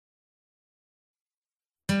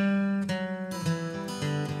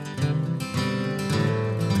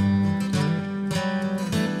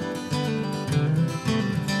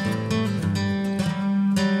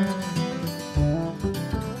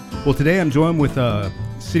Well, today I'm joined with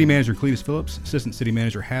City Manager Cletus Phillips, Assistant City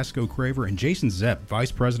Manager Haskell Craver, and Jason Zepp,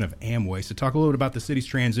 Vice President of AmWaste, to talk a little bit about the city's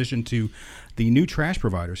transition to the new trash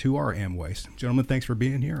providers, who are AmWaste. Gentlemen, thanks for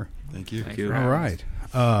being here. Thank you. Thank you. All right.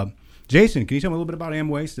 Jason, can you tell me a little bit about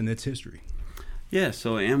AmWaste and its history? Yeah,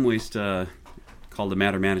 so AmWaste, called the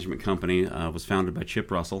Matter Management Company, was founded by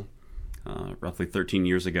Chip Russell roughly 13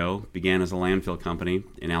 years ago, began as a landfill company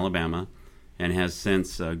in Alabama, and has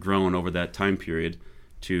since grown over that time period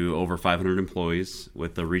to over 500 employees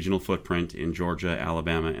with a regional footprint in Georgia,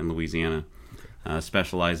 Alabama, and Louisiana,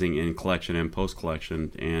 specializing in collection and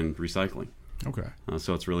post-collection and recycling. Okay.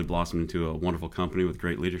 So it's really blossomed into a wonderful company with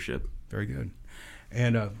great leadership. Very good.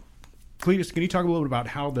 And Cletus, can you talk a little bit about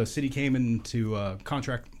how the city came into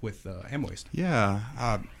contract with AmWaste? Yeah.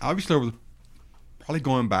 Obviously, probably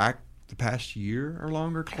going back the past year or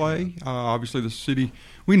longer, Clay. Obviously, the city,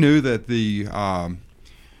 we knew that the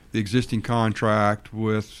existing contract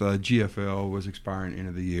with GFL was expiring end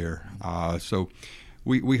of the year. So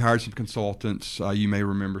we hired some consultants. You may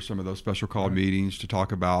remember some of those special call meetings to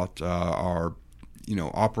talk about our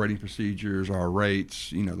operating procedures, our rates,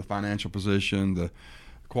 the financial position, the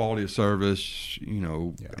quality of service,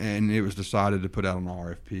 and it was decided to put out an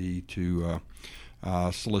RFP to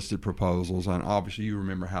solicit proposals. And obviously you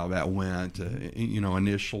remember how that went.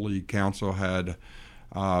 Initially council had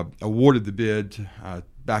awarded the bid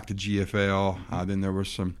back to GFL. Then there was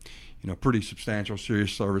some, pretty substantial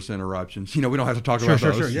serious service interruptions. We don't have to talk about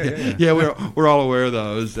those. Sure. Yeah. Yeah, we're all aware of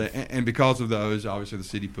those. And because of those, obviously the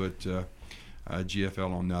city put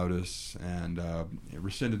GFL on notice and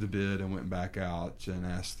rescinded the bid and went back out and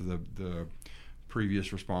asked the previous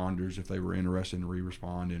responders if they were interested in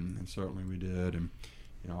re-responding, and certainly we did. And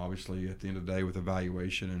obviously at the end of the day, with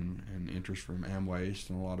evaluation and interest from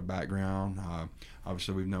AmWaste and a lot of background,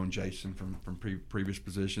 obviously we've known Jason from previous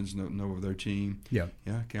positions, know of their team. Yeah.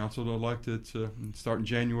 Council elected to starting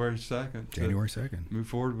January 2nd. January 2nd. Move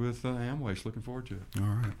forward with AmWaste. Looking forward to it. All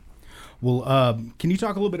right. Well, can you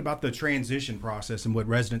talk a little bit about the transition process and what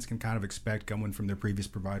residents can kind of expect coming from their previous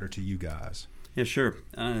provider to you guys? Yeah, sure.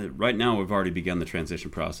 Right now, we've already begun the transition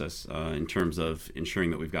process in terms of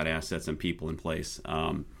ensuring that we've got assets and people in place.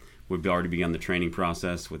 We've already begun the training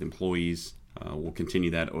process with employees. We'll continue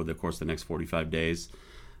that over the course of the next 45 days.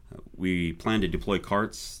 We plan to deploy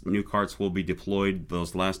carts. New carts will be deployed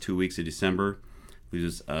those last 2 weeks of December.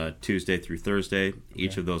 This is Tuesday through Thursday,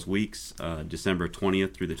 each of those weeks, December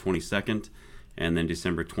 20th through the 22nd, and then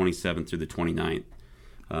December 27th through the 29th.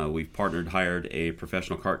 We've hired a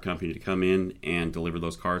professional cart company to come in and deliver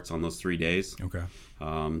those carts on those 3 days. Okay.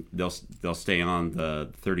 They'll stay on the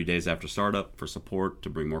 30 days after startup for support to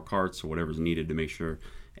bring more carts or whatever's needed to make sure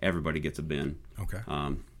everybody gets a bin. Okay.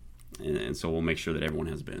 And so we'll make sure that everyone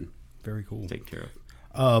has a bin. Very cool. Taken care of.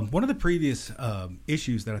 One of the previous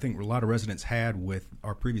issues that I think a lot of residents had with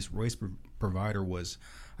our previous waste provider was,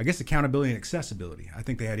 I guess, accountability and accessibility. I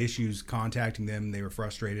think they had issues contacting them. They were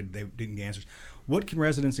frustrated. They didn't get answers. What can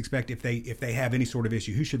residents expect if they have any sort of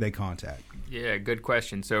issue? Who should they contact? Yeah, good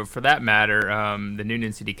question. So for that matter, the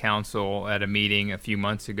Newnan City Council at a meeting a few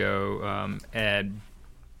months ago had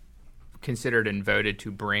considered and voted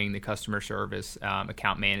to bring the customer service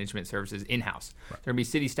account management services in-house. Right. There will be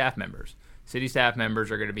city staff members. City staff members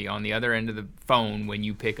are going to be on the other end of the phone when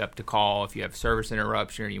you pick up to call if you have service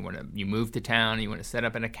interruption, or you move to town, and you want to set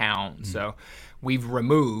up an account. Mm-hmm. So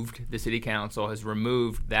the city council has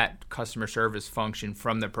removed that customer service function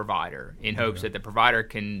from the provider in hopes that the provider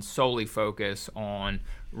can solely focus on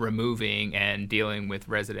removing and dealing with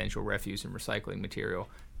residential refuse and recycling material.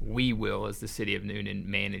 We will, as the city of Newnan,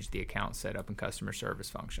 manage the account setup and customer service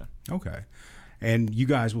function. Okay. And you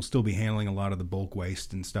guys will still be handling a lot of the bulk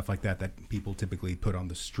waste and stuff like that people typically put on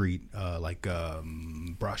the street, like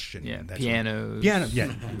brush and pianos,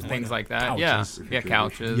 things like that. Couches.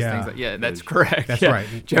 Couches. Yeah, things like, that's correct. That's right.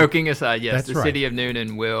 Joking aside, yes, that's city of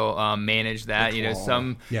Newnan will manage that.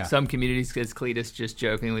 Some communities, as Cletus just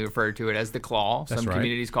jokingly referred to it as the claw. That's some right.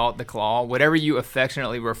 communities call it the claw. Whatever you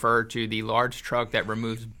affectionately refer to the large truck that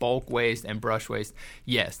removes bulk waste and brush waste,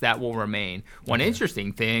 yes, that will remain. One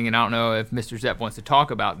interesting thing, and I don't know if Mr. Zepp wants to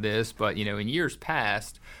talk about this, but in years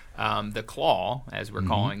past, the claw, as we're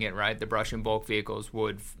calling it, right, the brush and bulk vehicles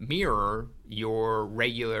would mirror your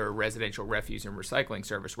regular residential refuse and recycling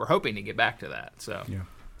service. We're hoping to get back to that. So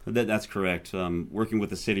that's correct. Working with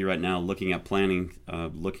the city right now, looking at planning,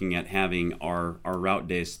 looking at having our route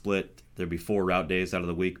days split. There'd be 4 route days out of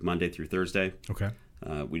the week, Monday through Thursday. Okay.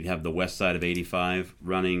 We'd have the west side of 85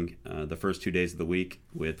 running the first 2 days of the week,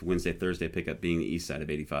 with Wednesday, Thursday pickup being the east side of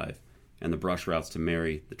 85. And the brush routes to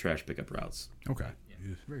marry the trash pickup routes. Okay.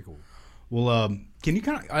 Very cool. Well, can you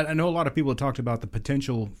I know a lot of people have talked about the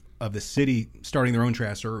potential of the city starting their own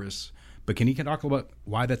trash service. But can you talk about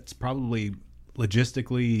why that's probably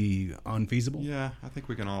logistically unfeasible? Yeah, I think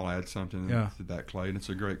we can all add something to that, Clay. And it's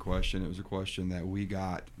a great question. It was a question that we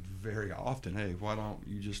got very often. Hey, why don't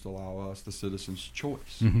you just allow us the citizen's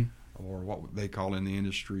choice, or what they call in the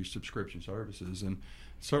industry subscription services? And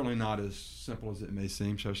certainly not as simple as it may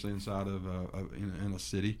seem, especially inside of in a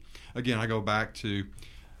city. Again, I go back to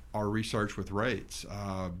our research with rates.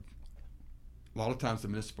 A lot of times the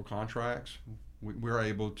municipal contracts, we're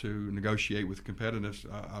able to negotiate with competitors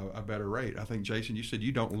a better rate. I think, Jason, you said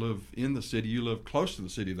you don't live in the city. You live close to the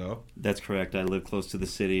city, though. That's correct. I live close to the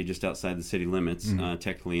city, just outside the city limits,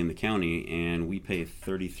 technically in the county, and we pay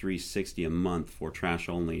 $33.60 a month for trash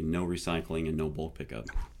only, no recycling, and no bulk pickup.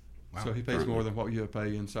 Wow. So he pays more than what you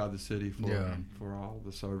pay inside the city for all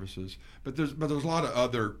the services. But there's a lot of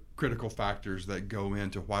other critical factors that go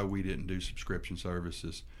into why we didn't do subscription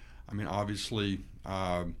services. I mean, obviously,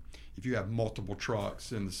 if you have multiple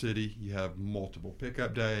trucks in the city, you have multiple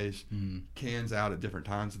pickup days, cans out at different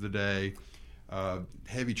times of the day,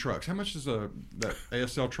 heavy trucks. How much does that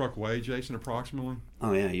ASL truck weigh, Jason, approximately?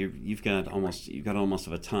 Oh yeah, you've got almost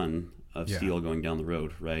of a ton of steel going down the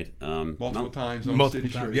road, right? Multiple times on the city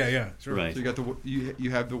streets. Yeah, sure. Right. So you got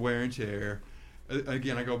you have the wear and tear.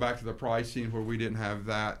 Again, I go back to the pricing where we didn't have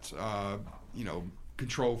that,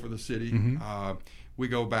 control for the city. We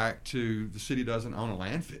go back to the city doesn't own a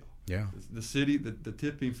landfill. Yeah. The city, the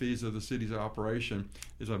tipping fees of the city's operation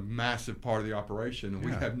is a massive part of the operation, and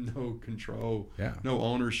we have no control, no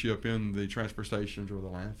ownership in the transfer stations or the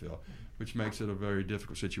landfill, which makes it a very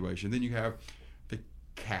difficult situation. Then you have the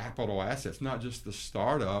capital assets, not just the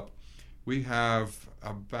startup. We have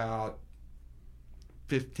about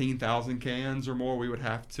 15,000 cans or more we would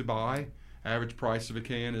have to buy. Average price of a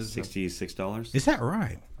can is $66. Is that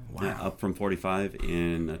right? Wow. Yeah, up from $45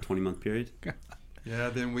 in a 20-month period. Yeah,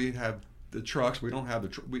 then we have the trucks. We don't have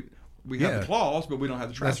we have the claws, but we don't have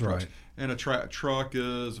the trash trucks. Right. And a truck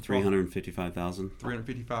is $355,000.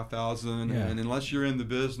 $355,000, and unless you're in the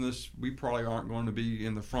business, we probably aren't going to be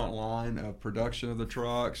in the front line of production of the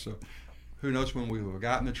trucks. So, who knows when we would have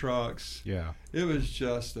gotten the trucks? Yeah, it was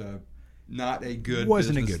just not a good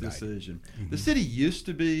business decision. The city used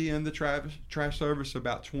to be in the trash service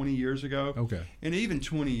about 20 years ago. Okay. And even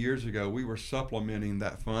 20 years ago, we were supplementing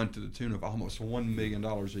that fund to the tune of almost $1 million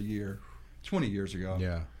a year 20 years ago.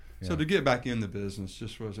 Yeah. So to get back in the business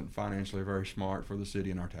just wasn't financially very smart for the city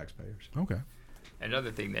and our taxpayers. Okay.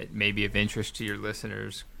 Another thing that may be of interest to your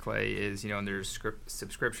listeners, Clay, is, and there's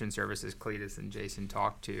subscription services Cletus and Jason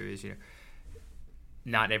talked to, is,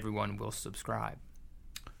 not everyone will subscribe.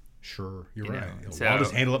 Sure, you're right. So, I'll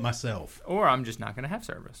just handle it myself. Or I'm just not going to have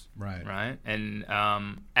service. Right. And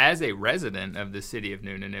as a resident of the city of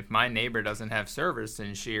Newnan, if my neighbor doesn't have service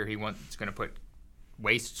and she or he wants going to put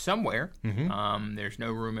waste somewhere, there's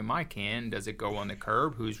no room in my can. Does it go on the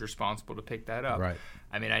curb? Who's responsible to pick that up? Right.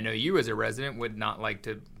 I mean, I know you as a resident would not like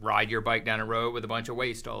to ride your bike down a road with a bunch of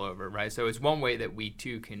waste all over, right? So it's one way that we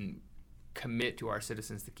too can commit to our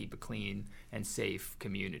citizens to keep a clean and safe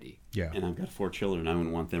community. Yeah. And I've got 4 children. I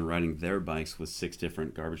wouldn't want them riding their bikes with 6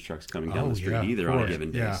 different garbage trucks coming down the street either on a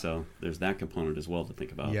given day. Yeah. So there's that component as well to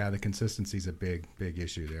think about. Yeah, the consistency is a big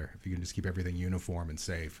issue there. If you can just keep everything uniform and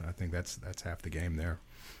safe, I think that's half the game there.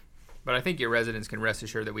 But I think your residents can rest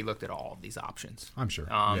assured that we looked at all of these options. I'm sure.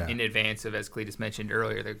 In advance of, as Cletus mentioned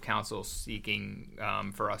earlier, the council seeking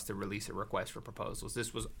for us to release a request for proposals.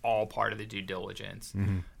 This was all part of the due diligence.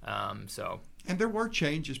 And there were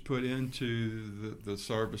changes put into the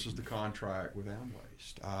services, the contract with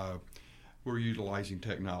AmWaste. We're utilizing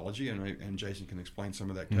technology, and Jason can explain some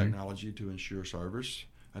of that technology to ensure service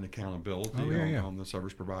and accountability on the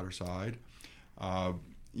service provider side.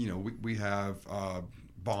 We have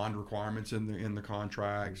bond requirements in the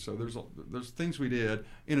contract. So there's things we did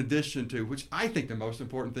in addition to, which I think the most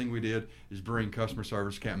important thing we did is bring customer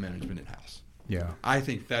service account management in-house. Yeah. I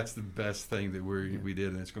think that's the best thing that we did,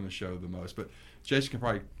 and it's going to show the most. But Jason can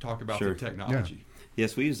probably talk about the technology. Yeah.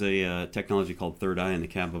 Yes, we use a technology called Third Eye in the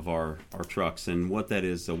cab of our trucks, and what that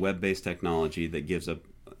is a web-based technology that gives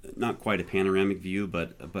not quite a panoramic view,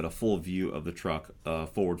 but a full view of the truck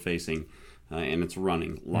forward-facing. And it's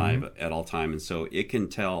running live at all time. And so it can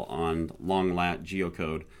tell on long lat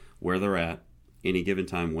geocode where they're at any given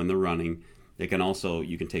time when they're running. It can also,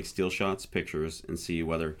 you can take still shots, pictures, and see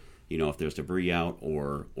whether, if there's debris out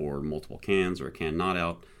or multiple cans or a can not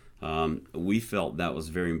out. We felt that was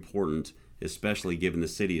very important, especially given the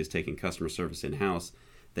city is taking customer service in-house.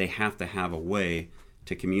 They have to have a way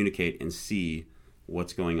to communicate and see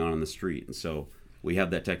what's going on the street. And so we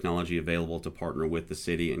have that technology available to partner with the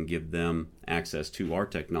city and give them access to our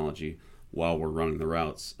technology while we're running the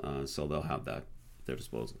routes, so they'll have that at their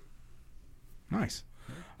disposal. Nice.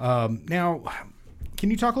 Now, can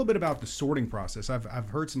you talk a little bit about the sorting process? I've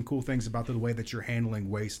heard some cool things about the way that you're handling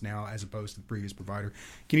waste now as opposed to the previous provider.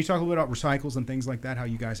 Can you talk a little bit about recycles and things like that, how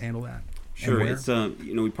you guys handle that? Sure. It's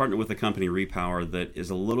we partner with a company, Repower, that is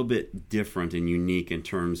a little bit different and unique in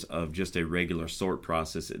terms of just a regular sort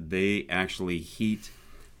process. They actually heat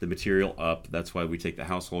the material up. That's why we take the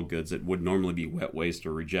household goods that would normally be wet waste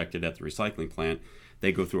or rejected at the recycling plant.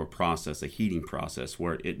 They go through a process, a heating process,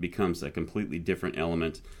 where it becomes a completely different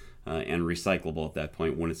element and recyclable at that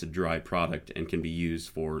point when it's a dry product and can be used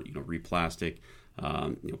for replastic,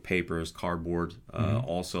 papers, cardboard.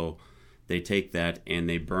 Also, they take that and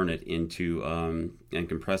they burn it into and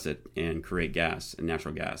compress it and create gas and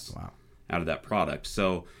natural gas out of that product.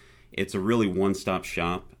 So it's a really one-stop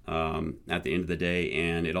shop at the end of the day,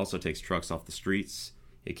 and it also takes trucks off the streets.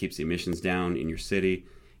 It keeps the emissions down in your city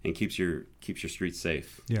and keeps your streets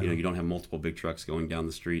safe. Yeah. You don't have multiple big trucks going down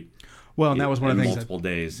the street. Well, and that was one of the things multiple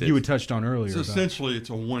days. You had touched on earlier. So essentially, it's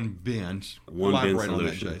a one bin. One bin Elaborate on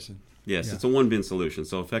that, solution. Jason. Yes, it's a one bin solution.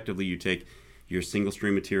 So effectively, you take your single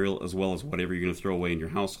stream material as well as whatever you're going to throw away in your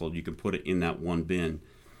household. You can put it in that one bin,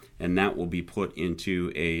 and that will be put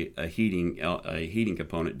into a heating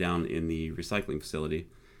component down in the recycling facility,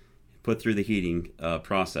 put through the heating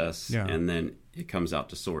process, and then it comes out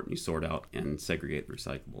to sort, and you sort out and segregate the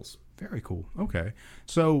recyclables. Very cool. Okay.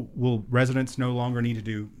 So will residents no longer need to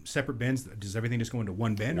do separate bins? Does everything just go into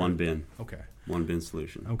one bin? One bin. Okay. One bin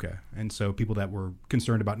solution. Okay. And so people that were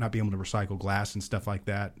concerned about not being able to recycle glass and stuff like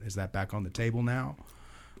that, is that back on the table now?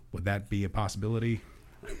 Would that be a possibility?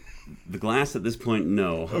 The glass at this point,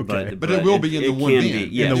 no. Okay. But it will be in the one bin.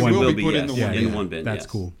 Yes, it will be put in the one in bin. one bin. That's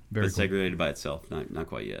yes. cool. Very but cool. segregated by itself. Not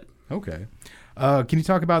quite yet. Okay. Can you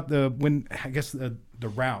talk about the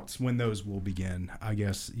routes, when those will begin? I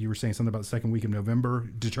guess you were saying something about the second week of November,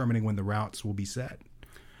 determining when the routes will be set.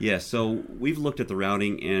 Yeah, so we've looked at the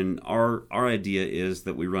routing, and our idea is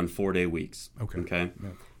that we run 4-day weeks. Okay.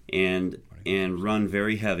 Yeah. And run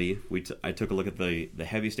very heavy. I took a look at the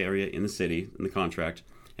heaviest area in the city in the contract,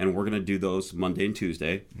 and we're going to do those Monday and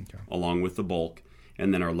Tuesday, along with the bulk,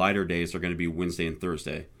 and then our lighter days are going to be Wednesday and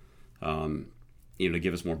Thursday. To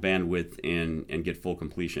give us more bandwidth and get full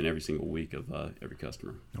completion every single week of every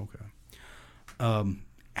customer. Okay.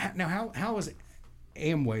 Now, how has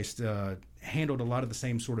AmWaste handled a lot of the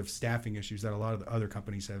same sort of staffing issues that a lot of the other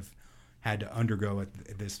companies have had to undergo at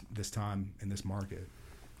this time in this market?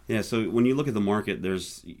 Yeah, so when you look at the market,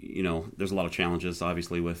 there's a lot of challenges,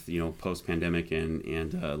 obviously, with post-pandemic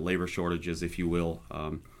and labor shortages, if you will.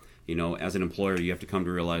 As an employer, you have to come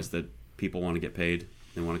to realize that people want to get paid.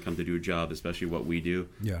 They want to come to do a job, especially what we do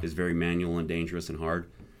is very manual and dangerous and hard.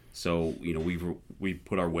 So we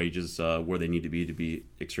put our wages where they need to be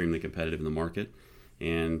extremely competitive in the market,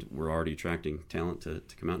 and we're already attracting talent to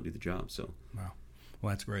come out and do the job. So wow, well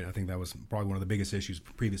that's great. I think that was probably one of the biggest issues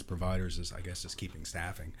for previous providers is just keeping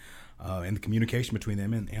staffing and the communication between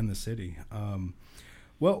them and the city.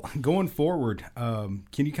 Well, going forward,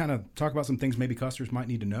 can you kind of talk about some things maybe customers might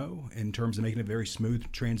need to know in terms of making it a very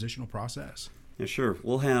smooth transitional process? Yeah, sure.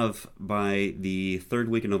 We'll have by the third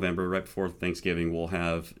week of November, right before Thanksgiving, we'll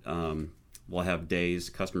have days,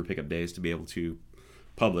 customer pickup days, to be able to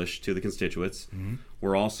publish to the constituents. Mm-hmm.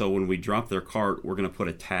 We're also, when we drop their cart, we're going to put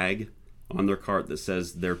a tag on their cart that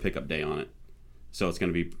says their pickup day on it. So it's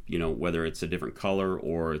going to be, whether it's a different color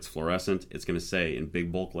or it's fluorescent, it's going to say in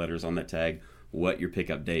big bulk letters on that tag what your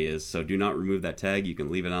pickup day is. So do not remove that tag. You can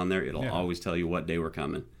leave it on there. It'll always tell you what day we're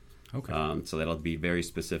coming. Okay. So that'll be very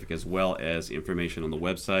specific, as well as information on the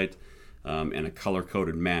website and a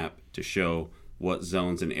color-coded map to show what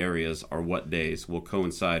zones and areas or what days will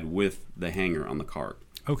coincide with the hanger on the cart.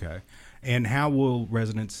 Okay. And how will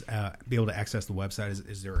residents be able to access the website?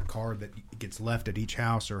 Is there a card that gets left at each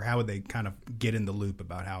house, or how would they kind of get in the loop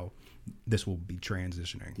about how this will be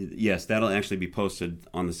transitioning? Yes, that'll actually be posted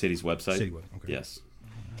on the city's website. City web, okay. Yes.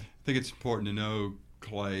 I think it's important to know,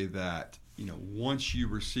 Clay, that once you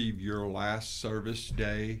receive your last service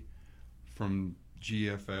day from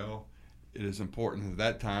GFL, it is important at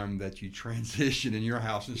that time that you transition in your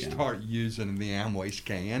house and start using the AmWaste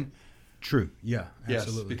can. True. Yeah,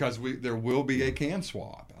 absolutely. Yes, because there will be a can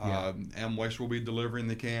swap. AmWaste will be delivering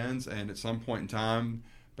the cans, and at some point in time,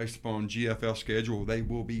 based upon GFL schedule, they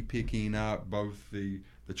will be picking up both the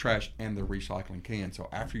trash and the recycling can. So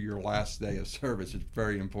after your last day of service, it's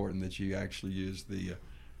very important that you actually use the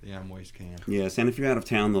AmWaste can. Yes, and if you're out of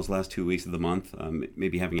town those last 2 weeks of the month,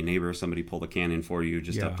 maybe having a neighbor or somebody pull the can in for you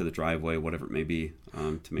just up to the driveway, whatever it may be,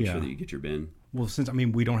 to make sure that you get your bin. Well, since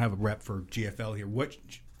we don't have a rep for GFL here, what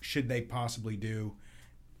should they possibly do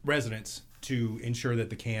residents to ensure that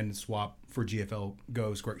the can swap for GFL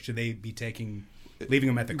goes correct? Should they be leaving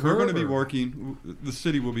them at the curb? We're going to be working. The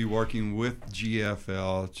city will be working with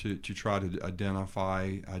GFL to try to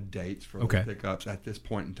identify dates for the pickups. At this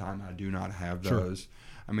point in time, I do not have those.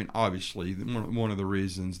 I mean, obviously, one of the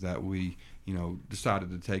reasons that we decided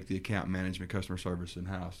to take the account management customer service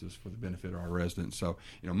in-house is for the benefit of our residents. So,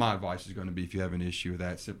 my advice is going to be, if you have an issue with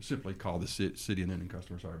that, simply call the city and then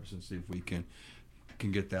customer service and see if we can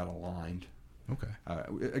get that aligned. Okay.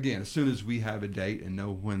 Again, as soon as we have a date and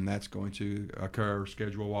know when that's going to occur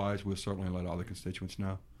schedule-wise, we'll certainly let all the constituents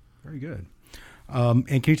know. Very good. And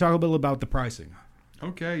can you talk a little about the pricing?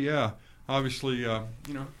 Okay, yeah. Obviously,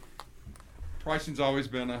 pricing's always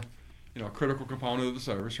been a critical component of the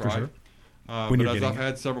service, right? Sure. But as I've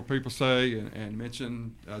had several people say and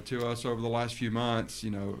mention to us over the last few months,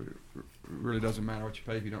 it really doesn't matter what you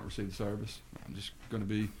pay if you don't receive the service. I'm just going to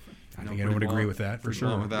be. I think I would agree with that for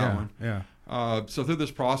sure. With that one. Yeah. So through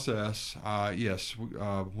this process, yes,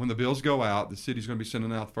 when the bills go out, the city's going to be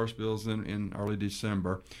sending out the first bills in early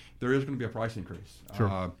December. There is going to be a price increase.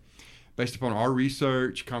 Sure. Based upon our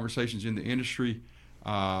research, conversations in the industry,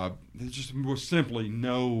 there just was simply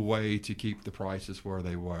no way to keep the prices where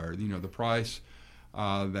they were. The price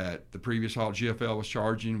that the previous GFL was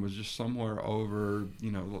charging was just somewhere over,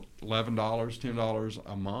 $11, $10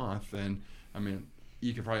 a month. And, I mean,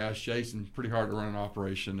 you could probably ask Jason, pretty hard to run an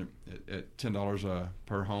operation at $10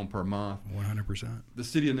 per home per month. 100%. The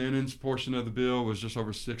city of Noonan's portion of the bill was just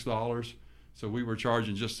over $6. So we were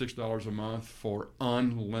charging just $6 a month for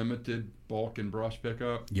unlimited bulk and brush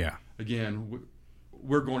pickup. Yeah. Again,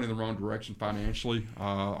 we're going in the wrong direction financially.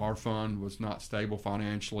 Our fund was not stable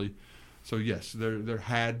financially. So, yes, there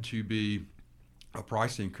had to be a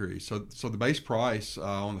price increase. So the base price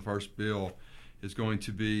on the first bill is going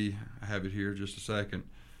to be, I have it here just a second,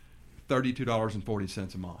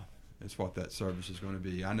 $32.40 a month. That's what that service is going to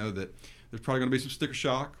be. I know that there's probably going to be some sticker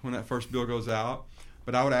shock when that first bill goes out,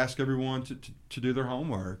 but I would ask everyone to do their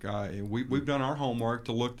homework. We've done our homework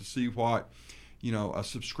to look to see what a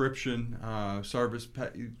subscription service,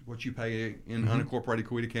 what you pay in unincorporated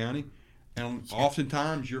Coweta County. And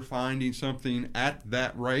oftentimes you're finding something at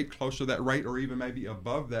that rate, close to that rate, or even maybe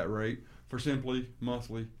above that rate for simply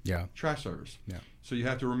monthly trash service. Yeah. So you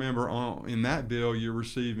have to remember, in that bill, you're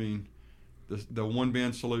receiving the one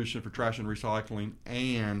bin solution for trash and recycling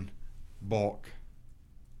and bulk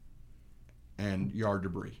and yard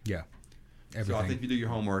debris. Yeah. Everything. So I think if you do your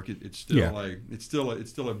homework, it's still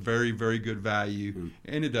a very, very good value,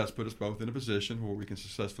 and it does put us both in a position where we can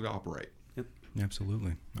successfully operate. Yep.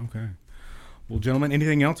 Absolutely. Okay. Well, gentlemen,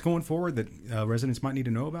 anything else going forward that residents might need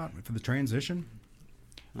to know about for the transition?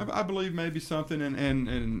 I believe maybe something,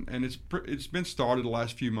 and it's been started the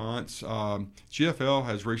last few months. GFL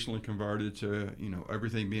has recently converted to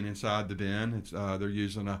everything being inside the bin. They're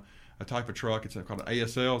using a type of truck. It's called an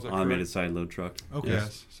ASL. Is that automated side load truck? Okay.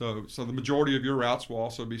 Yes. So the majority of your routes will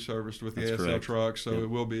also be serviced with the ASL truck. So it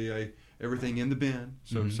will be everything in the bin.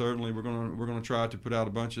 So certainly we're gonna try to put out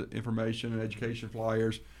a bunch of information and education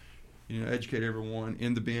flyers. Educate everyone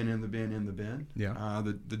in the bin, in the bin, in the bin. Yeah.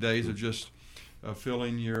 The days of just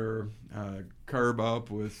filling your curb up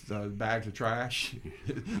with bags of trash,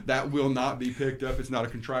 that will not be picked up. It's not a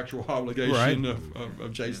contractual obligation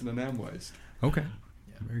of Jason and Amwaste. Okay.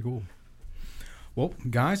 Very cool. Well,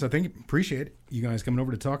 guys, I appreciate you guys coming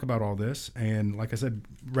over to talk about all this. And like I said,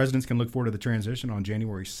 residents can look forward to the transition on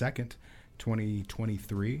January 2nd,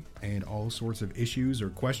 2023. And all sorts of issues or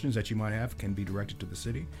questions that you might have can be directed to the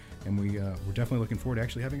city. And we're definitely looking forward to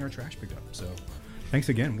actually having our trash picked up. So thanks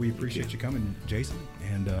again. We appreciate you coming, Jason.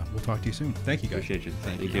 And we'll talk to you soon. Thank you, guys. Appreciate you.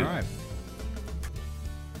 Thank you. All right.